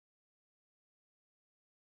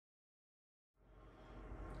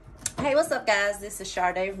Hey, what's up guys? This is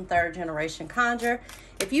Sade from Third Generation Conjure.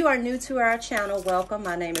 If you are new to our channel, welcome.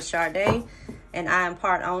 My name is Sade and I am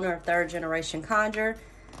part owner of Third Generation Conjure.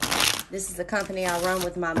 This is a company I run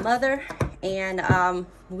with my mother, and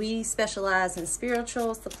we specialize in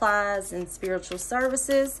spiritual supplies and spiritual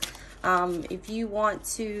services. If you want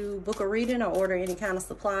to book a reading or order any kind of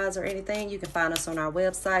supplies or anything, you can find us on our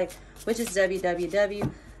website, which is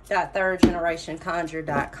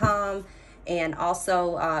www.thirdgenerationconjure.com. And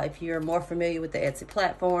also, if you're more familiar with the Etsy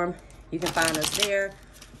platform, you can find us there,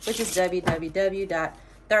 which is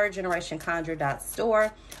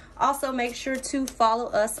www.thirdgenerationconjure.store. Also, make sure to follow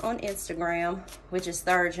us on Instagram, which is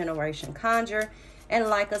Third Generation Conjure, and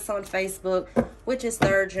like us on Facebook, which is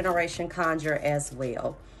Third Generation Conjure as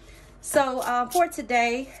well. So for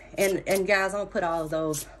today, and guys, I'm gonna put all of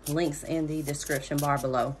those links in the description bar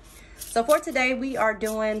below. So for today, we are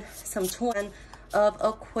doing some twin of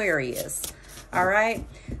Aquarius. All right,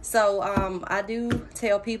 so I do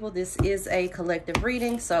tell people this is a collective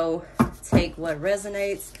reading, so take what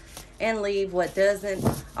resonates and leave what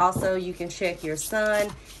doesn't. Also, you can check your sun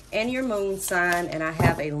and your moon sign, and I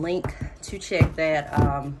have a link to check that,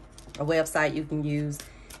 a website you can use,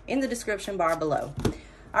 in the description bar below.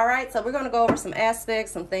 All right, so we're going to go over some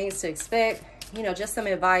aspects, some things to expect, you know, just some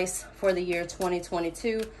advice for the year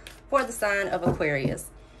 2022 for the sign of Aquarius.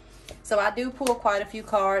 So I do pull quite a few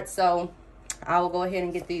cards, so I will go ahead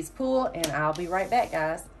and get these pulled, and I'll be right back,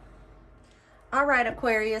 guys. All right,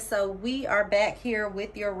 Aquarius, so we are back here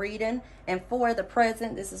with your reading, and for the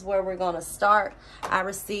present, this is where we're going to start. I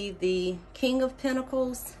received the King of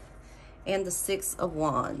Pentacles and the Six of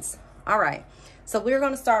Wands. All right, so we're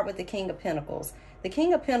going to start with the King of Pentacles. The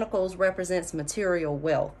King of Pentacles represents material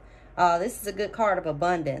wealth. This is a good card of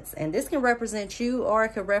abundance, and this can represent you, or it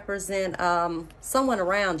could represent someone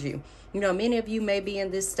around you. You know, many of you may be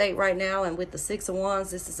in this state right now, and with the Six of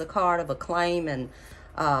Wands, this is a card of acclaim and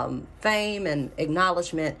fame and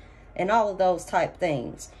acknowledgement and all of those type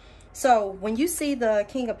things. So when you see the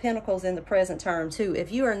King of Pentacles in the present term too,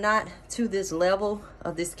 if you are not to this level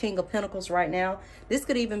of this King of Pentacles right now, this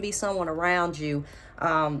could even be someone around you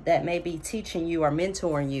that may be teaching you or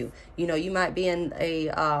mentoring you. You know, you might be in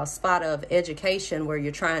a spot of education where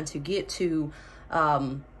you're trying to get to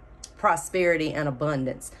prosperity and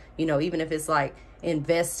abundance, you know, even if it's like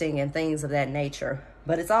investing and things of that nature.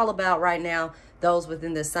 But it's all about right now, those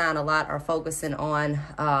within this sign a lot are focusing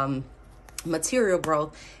on material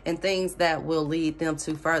growth and things that will lead them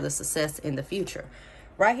to further success in the future.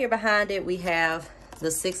 Right here behind it, we have the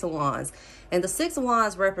Six of Wands, and the Six of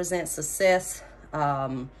Wands represents success.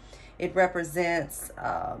 It represents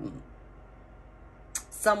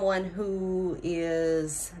someone who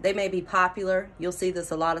is, they may be popular. You'll see this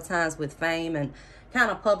a lot of times with fame and kind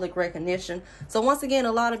of public recognition. So once again,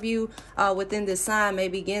 a lot of you within this sign may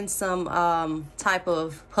begin some type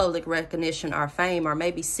of public recognition or fame, or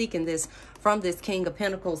maybe seeking this from this King of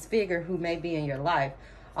Pentacles figure who may be in your life.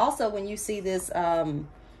 Also, when you see this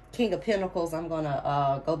King of Pentacles, I'm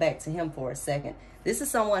gonna go back to him for a second. This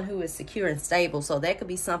is someone who is secure and stable, so that could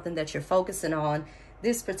be something that you're focusing on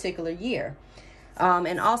this particular year.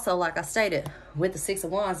 And also, like I stated, with the Six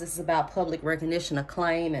of Wands, this is about public recognition,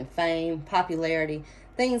 acclaim and fame, popularity,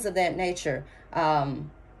 things of that nature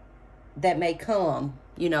that may come,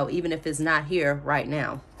 you know, even if it's not here right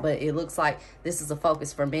now. But it looks like this is a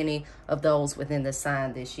focus for many of those within the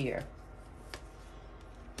sign this year.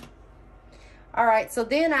 All right, so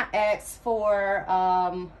then I asked for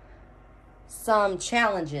some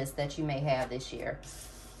challenges that you may have this year.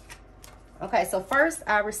 Okay, so first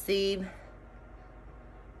I received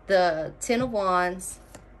the Ten of Wands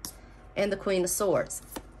and the Queen of Swords.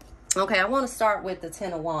 Okay, I want to start with the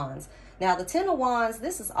Ten of Wands. Now, the Ten of Wands,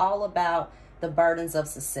 this is all about the burdens of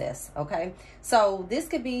success, okay? So this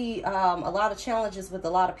could be a lot of challenges with a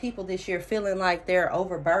lot of people this year feeling like they're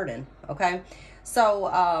overburdened, okay?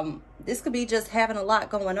 So this could be just having a lot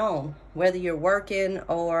going on, whether you're working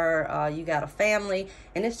or you got a family,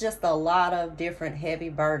 and it's just a lot of different heavy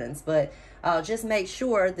burdens. But just make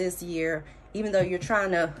sure this year, even though you're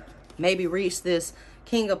trying to maybe reach this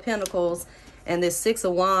King of Pentacles and this Six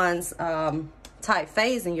of Wands type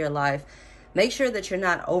phase in your life, make sure that you're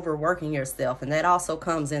not overworking yourself. And that also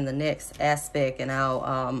comes in the next aspect, and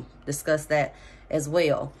I'll discuss that as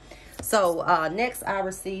well. So next, I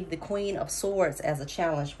received the Queen of Swords as a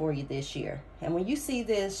challenge for you this year. And when you see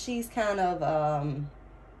this, she's kind of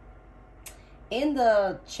in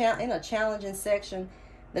a challenging section.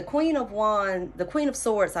 The Queen of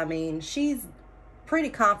Swords, I mean, she's pretty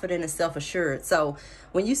confident and self-assured. So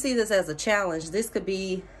when you see this as a challenge, this could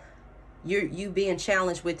be you being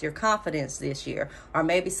challenged with your confidence this year, or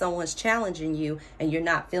maybe someone's challenging you and you're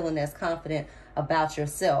not feeling as confident about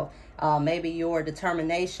yourself. Maybe your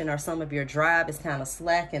determination or some of your drive is kind of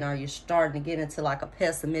slacking, or you're starting to get into like a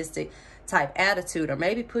pessimistic type attitude, or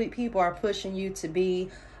maybe people are pushing you to be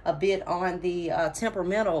a bit on the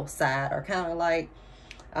temperamental side, or kind of like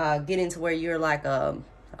getting to where you're like a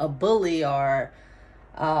bully, or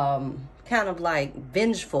kind of like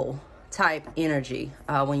vengeful type energy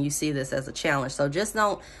when you see this as a challenge. So just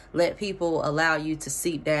don't let people allow you to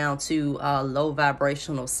seep down to low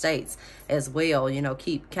vibrational states as well. You know,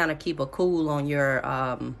 keep a cool on your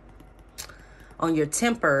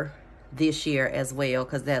temper this year as well,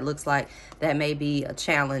 because that looks like that may be a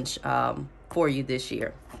challenge for you this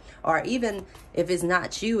year. Or even if it's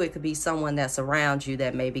not you, it could be someone that's around you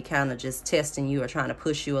that may be kind of just testing you or trying to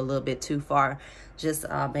push you a little bit too far. Just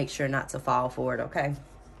make sure not to fall for it, okay?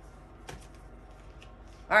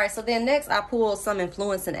 All right, so then next I pulled some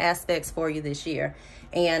influencing aspects for you this year.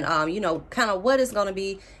 And, you know, kind of what is going to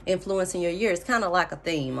be influencing your year. It's kind of like a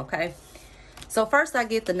theme, okay? So first I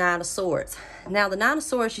get the Nine of Swords. Now the Nine of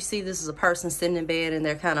Swords, you see this is a person sitting in bed and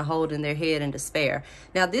they're kind of holding their head in despair.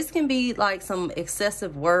 Now this can be like some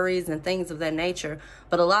excessive worries and things of that nature.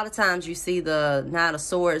 But a lot of times you see the Nine of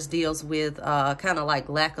Swords deals with kind of like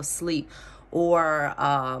lack of sleep, or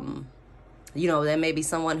you know, there may be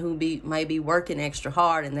someone who might be working extra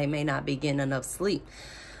hard and they may not be getting enough sleep.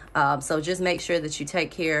 So just make sure that you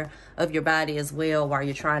take care of your body as well while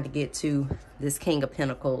you're trying to get to this King of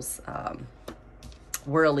Pentacles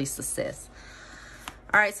worldly success.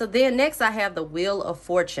 All right, so then next I have the Wheel of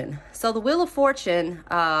Fortune. So the Wheel of Fortune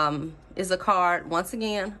is a card, once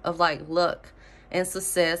again, of like luck and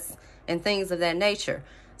success and things of that nature.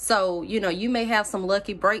 So, you know, you may have some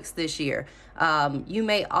lucky breaks this year. You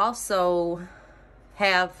may also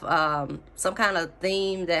have some kind of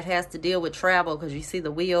theme that has to deal with travel, because you see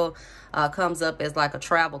the wheel comes up as like a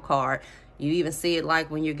travel card. You even see it like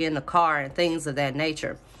when you're getting a car and things of that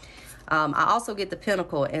nature. I also get the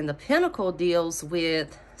Pentacle, and the Pentacle deals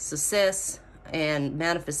with success and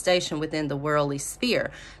manifestation within the worldly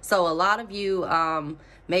sphere. So a lot of you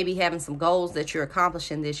may be having some goals that you're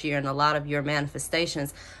accomplishing this year, and a lot of your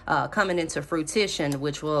manifestations coming into fruition,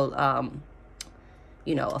 which will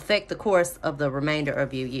you know, affect the course of the remainder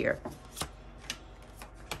of your year.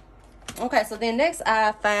 Okay, so then next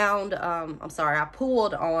I found, I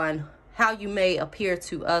pulled on how you may appear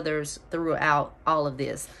to others throughout all of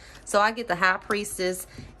this. So I get the High Priestess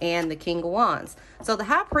and the King of Wands. So the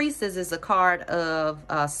High Priestess is a card of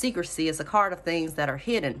secrecy. It's a card of things that are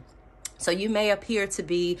hidden. So you may appear to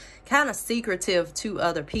be kind of secretive to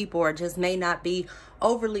other people, or just may not be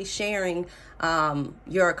overly sharing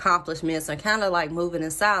your accomplishments, or kind of like moving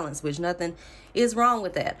in silence, which nothing is wrong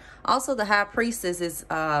with that. Also, the High Priestess is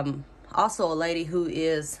also a lady who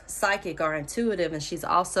is psychic or intuitive, and she's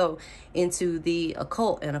also into the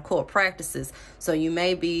occult and occult practices. So you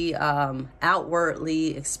may be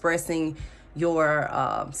outwardly expressing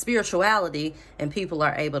your spirituality, and people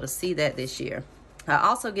are able to see that this year. I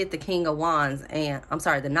also get the King of Wands, and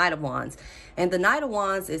the Knight of Wands. And the Knight of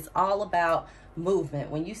Wands is all about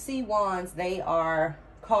movement. When you see wands, they are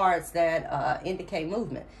cards that indicate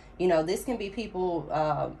movement. You know, this can be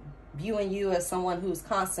people viewing you as someone who's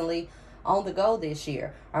constantly on the go this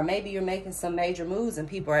year, or maybe you're making some major moves and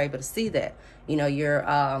people are able to see that. You know, you're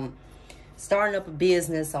starting up a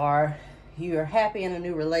business, or you're happy in a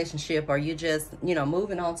new relationship, or you're just, you know,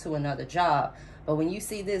 moving on to another job. But when you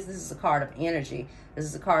see this, this is a card of energy. This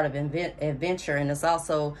is a card of adventure, and it's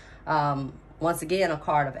also once again a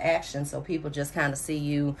card of action. So people just kind of see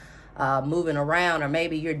you moving around, or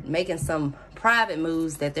maybe you're making some private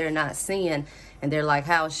moves that they're not seeing, and they're like,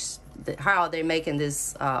 how are they making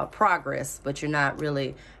this progress? But you're not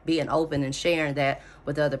really being open and sharing that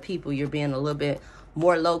with other people. You're being a little bit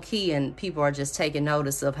more low-key, and people are just taking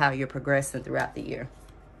notice of how you're progressing throughout the year.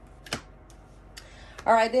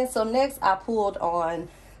 All right, then, so next I pulled on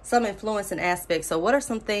some influencing aspects. So what are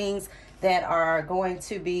some things that are going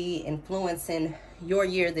to be influencing your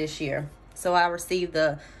year this year? So I received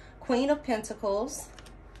the Queen of Pentacles,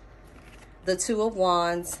 the Two of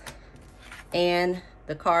Wands, and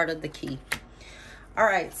the card of the Key. All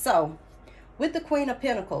right, so with the Queen of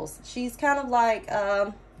Pentacles, she's kind of like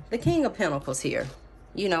the King of Pentacles here.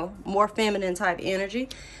 You know, more feminine type energy.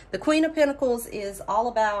 The Queen of Pentacles is all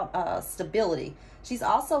about stability. She's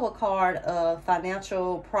also a card of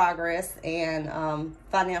financial progress and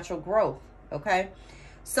financial growth, okay?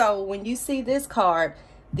 So when you see this card,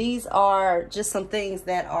 these are just some things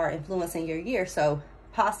that are influencing your year. So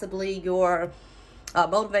possibly your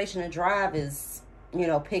motivation and drive is you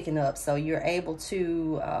know, picking up. So you're able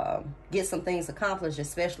to get some things accomplished,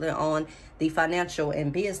 especially on the financial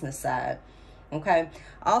and business side. Okay.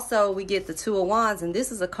 Also, we get the Two of Wands, and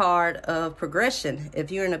this is a card of progression. If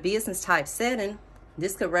you're in a business type setting,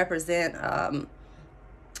 this could represent,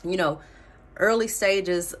 you know, early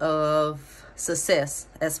stages of success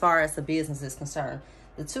as far as the business is concerned.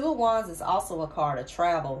 The Two of Wands is also a card of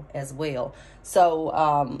travel as well.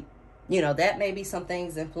 So, you know, that may be some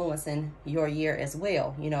things influencing your year as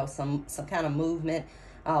well. You know, some kind of movement,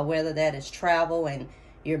 whether that is travel and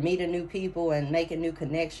you're meeting new people and making new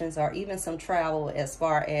connections, or even some travel as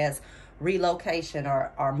far as relocation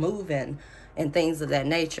or moving and things of that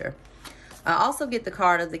nature. I also get the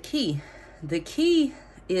card of the Key. The Key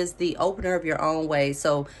is the opener of your own way.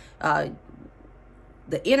 So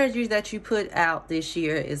the energy that you put out this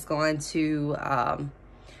year is going to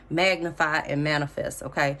magnify and manifest.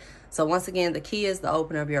 Okay. So once again, the Key is the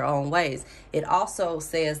opener of your own ways. It also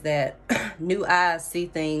says that new eyes see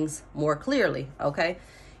things more clearly. Okay.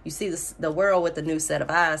 You see the world with a new set of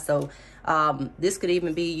eyes. So this could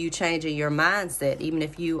even be you changing your mindset, even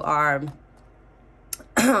if you are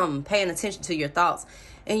paying attention to your thoughts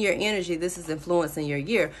and your energy. This is influencing your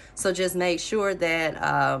year. So just make sure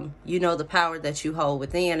that you know the power that you hold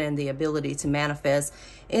within and the ability to manifest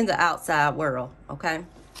in the outside world. Okay.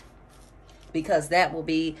 Because that will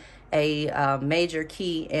be a major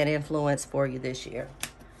key and influence for you this year.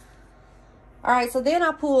 All right, so then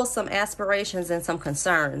I pull some aspirations and some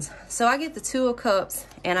concerns. So I get the Two of Cups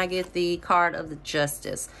and I get the card of the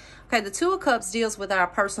Justice. Okay, the Two of Cups deals with our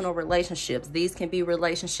personal relationships. These can be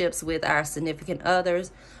relationships with our significant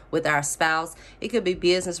others, with our spouse. It could be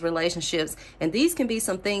business relationships. And these can be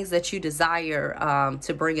some things that you desire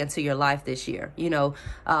to bring into your life this year. You know,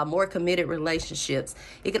 more committed relationships.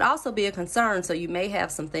 It could also be a concern. So you may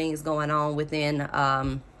have some things going on within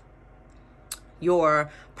your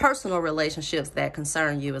personal relationships that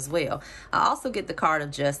concern you as well. I also get the card of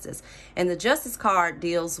Justice. And the Justice card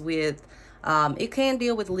deals with it can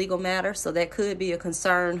deal with legal matters, so that could be a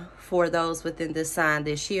concern for those within this sign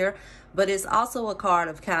this year. But it's also a card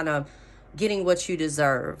of kind of getting what you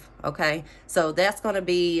deserve, okay? So that's going to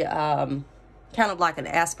be kind of like an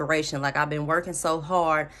aspiration, like I've been working so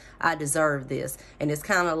hard, I deserve this. And it's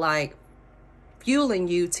kind of like fueling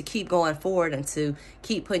you to keep going forward and to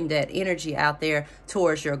keep putting that energy out there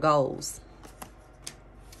towards your goals.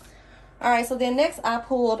 All right, so then next I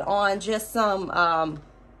pulled on just some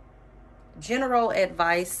general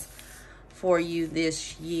advice for you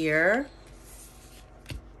this year.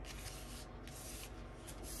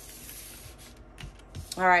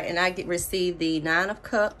 All right, and I received the Nine of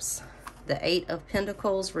Cups, the Eight of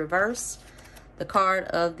Pentacles reversed, the card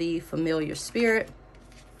of the Familiar Spirit,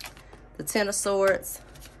 the Ten of Swords,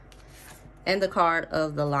 and the card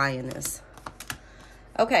of the Lioness.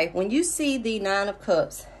 Okay, when you see the Nine of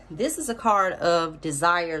Cups, this is a card of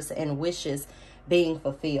desires and wishes being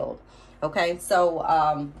fulfilled. Okay,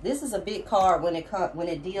 so this is a big card when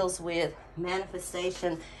it deals with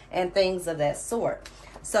manifestation and things of that sort.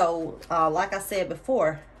 So like I said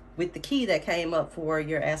before, with the key that came up for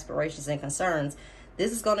your aspirations and concerns,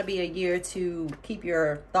 this is going to be a year to keep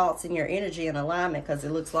your thoughts and your energy in alignment, because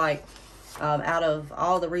it looks like out of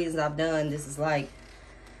all the reasons I've done, this is like,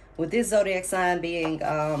 with this zodiac sign being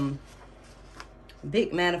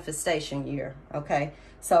big manifestation year. Okay,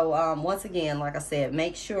 so once again, like I said,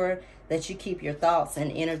 make sure that you keep your thoughts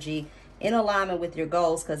and energy in alignment with your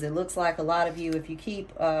goals, because it looks like a lot of you, if you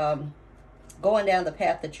keep going down the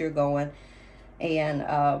path that you're going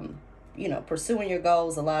and you know, pursuing your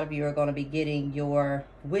goals, a lot of you are going to be getting your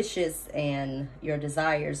wishes and your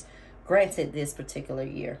desires granted this particular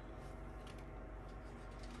year.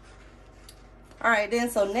 All right, then,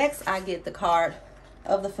 so next I get the card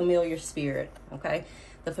of the Familiar Spirit. Okay,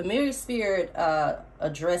 the Familiar Spirit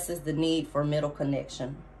addresses the need for middle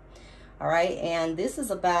connection. All right, and this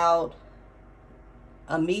is about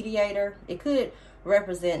a mediator. It could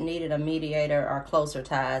represent needed a mediator or closer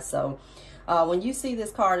ties. So when you see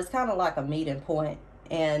this card, it's kind of like a meeting point.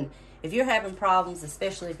 And if you're having problems,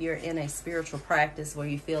 especially if you're in a spiritual practice where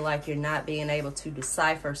you feel like you're not being able to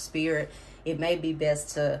decipher spirit, it may be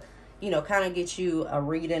best to, you know, kind of get you a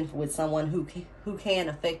reading with someone who can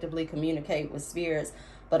effectively communicate with spirits.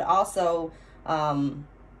 But also,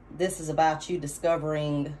 this is about you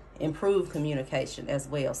discovering improved communication as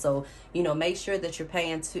well. So, you know, make sure that you're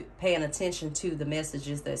paying attention to the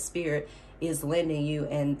messages that spirit is lending you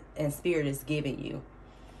and spirit is giving you,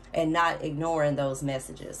 and not ignoring those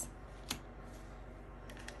messages.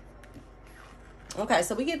 Okay,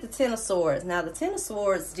 so we get the Ten of Swords. Now, the Ten of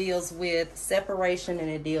Swords deals with separation and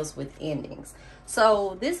it deals with endings.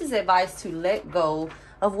 So this is advice to let go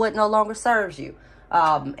of what no longer serves you.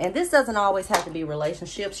 And this doesn't always have to be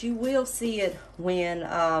relationships. You will see it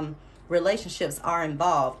when relationships are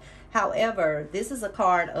involved. However, this is a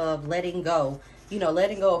card of letting go. You know,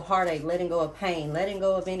 letting go of heartache, letting go of pain, letting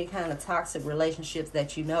go of any kind of toxic relationships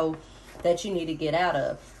that you know that you need to get out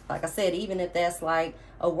of. Like I said, even if that's like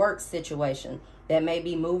a work situation, that may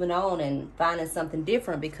be moving on and finding something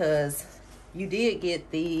different, because you did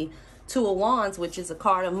get the Two of Wands, which is a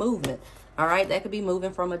card of movement. All right, that could be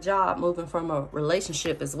moving from a job, moving from a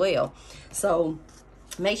relationship as well. So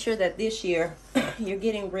make sure that this year you're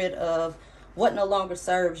getting rid of what no longer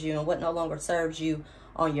serves you and what no longer serves you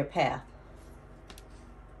on your path.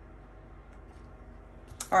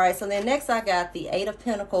 All right, so then next I got the Eight of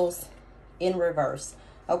Pentacles in reverse.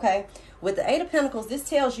 Okay, with the Eight of Pentacles, this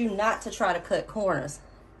tells you not to try to cut corners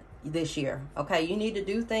this year. Okay, you need to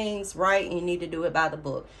do things right and you need to do it by the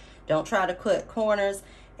book. Don't try to cut corners,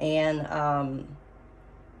 and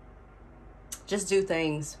just do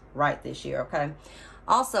things right this year. Okay,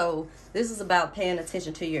 also this is about paying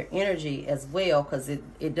attention to your energy as well, because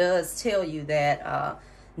it does tell you that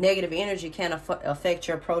negative energy can affect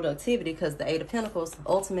your productivity, because the Eight of Pentacles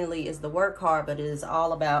ultimately is the work card, but it is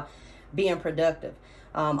all about being productive.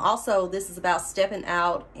 Also, this is about stepping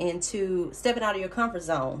out of your comfort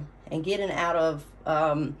zone and getting out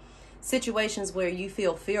of situations where you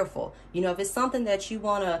feel fearful. You know, if it's something that you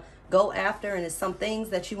want to go after and it's some things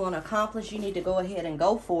that you want to accomplish, you need to go ahead and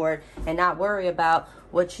go for it and not worry about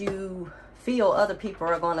what you feel other people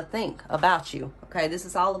are going to think about you. Okay, this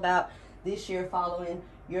is all about this year following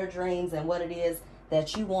your dreams and what it is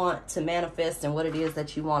that you want to manifest and what it is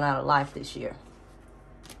that you want out of life this year.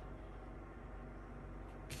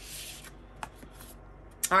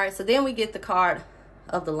 All right, so then we get the card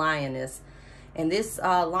of the Lioness. And this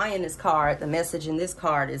Lioness card, the message in this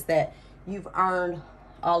card is that you've earned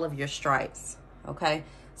all of your stripes. Okay,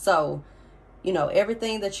 so, you know,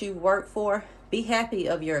 everything that you've worked for, be happy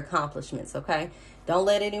of your accomplishments. Okay, don't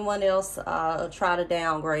let anyone else try to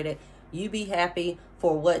downgrade it. You be happy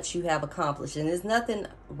for what you have accomplished. And there's nothing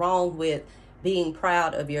wrong with being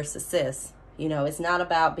proud of your success. You know, it's not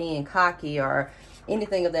about being cocky or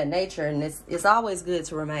anything of that nature, and it's always good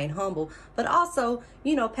to remain humble, but also,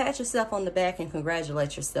 you know, pat yourself on the back and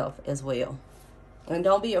congratulate yourself as well, and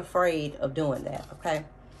don't be afraid of doing that. Okay,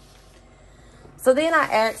 so then I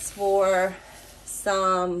asked for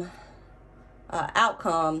some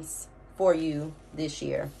outcomes for you this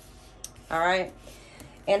year. All right,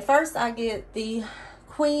 and first I get the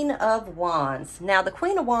Queen of Wands. Now the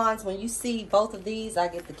Queen of Wands, when you see both of these, I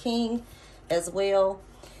get the King as well.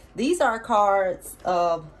 These are cards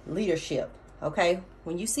of leadership, okay?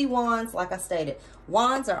 When you see wands, like I stated,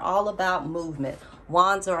 wands are all about movement.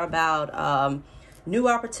 Wands are about new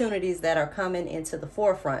opportunities that are coming into the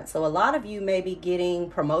forefront. So a lot of you may be getting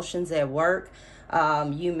promotions at work.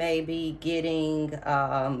 You may be getting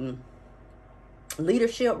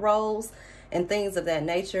leadership roles and things of that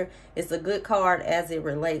nature. It's a good card as it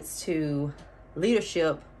relates to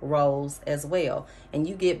leadership roles as well. And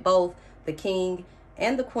you get both the King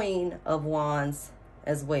and the Queen of Wands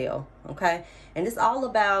as well. Okay, and it's all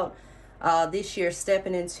about this year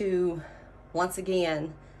stepping into, once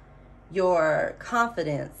again, your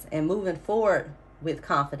confidence and moving forward with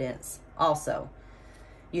confidence. Also,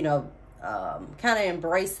 you know, kind of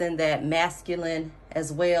embracing that masculine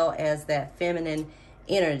as well as that feminine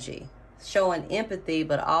energy, showing empathy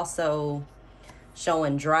but also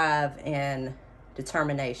showing drive and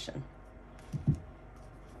determination.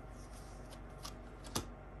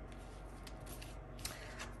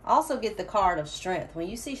 Also get the card of Strength. When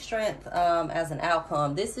you see Strength as an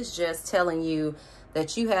outcome, this is just telling you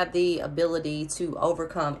that you have the ability to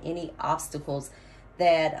overcome any obstacles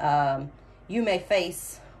that you may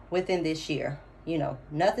face within this year. You know,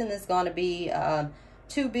 nothing is going to be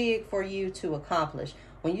too big for you to accomplish.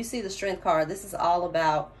 When you see the Strength card, this is all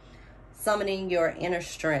about summoning your inner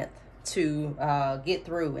strength to get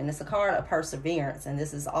through. And it's a card of perseverance. And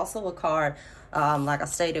this is also a card, like I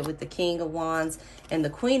stated, with the King of Wands and the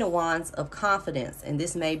Queen of Wands, of confidence. And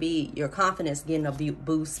this may be your confidence getting a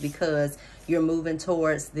boost because you're moving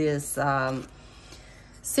towards this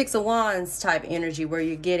Six of Wands type energy where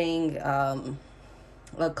you're getting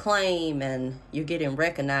acclaim and you're getting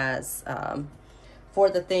recognized for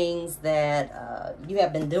the things that you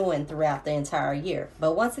have been doing throughout the entire year.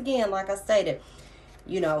 But once again, like I stated,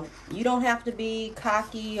 you know, you don't have to be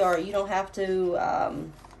cocky, or you don't have to,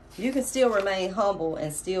 you can still remain humble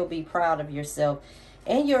and still be proud of yourself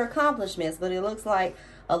and your accomplishments. But it looks like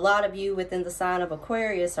a lot of you within the sign of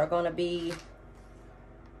Aquarius are going to be,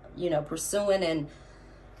 you know, pursuing and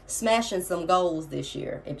smashing some goals this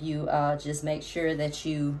year if you just make sure that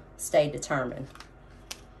you stay determined.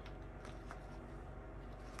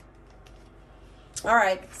 All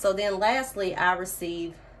right, so then lastly, I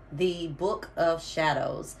received the Book of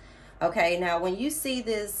Shadows. Okay, now when you see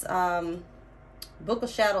this Book of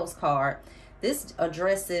Shadows card, this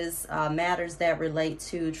addresses matters that relate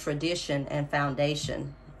to tradition and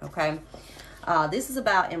foundation. Okay, this is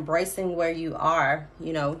about embracing where you are.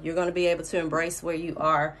 You know, you're going to be able to embrace where you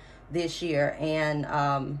are this year,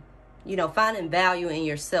 and you know, finding value in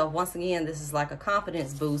yourself. Once again, this is like a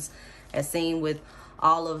confidence boost, as seen with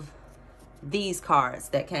all of these cards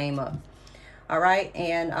that came up. All right,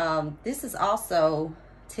 and this is also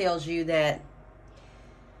tells you that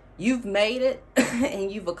you've made it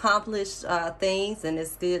and you've accomplished things, and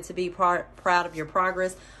it's good to be proud of your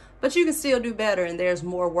progress, but you can still do better, and there's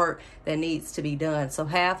more work that needs to be done. So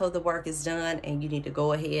half of the work is done, and you need to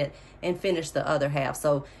go ahead and finish the other half.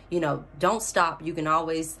 So, you know, don't stop. You can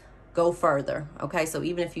always go further. Okay, so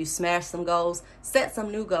even if you smash some goals, set some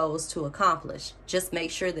new goals to accomplish. Just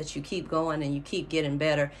make sure that you keep going and you keep getting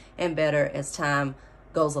better and better as time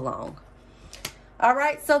goes along. All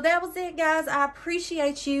right, so that was it, guys. I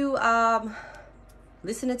appreciate you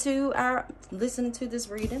listening to this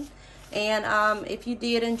reading. And if you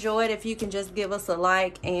did enjoy it, if you can just give us a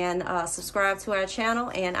like and subscribe to our channel,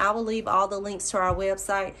 and I will leave all the links to our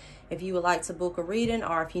website if you would like to book a reading,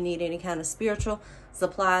 or if you need any kind of spiritual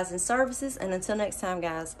supplies and services. And until next time,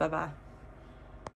 guys, bye-bye.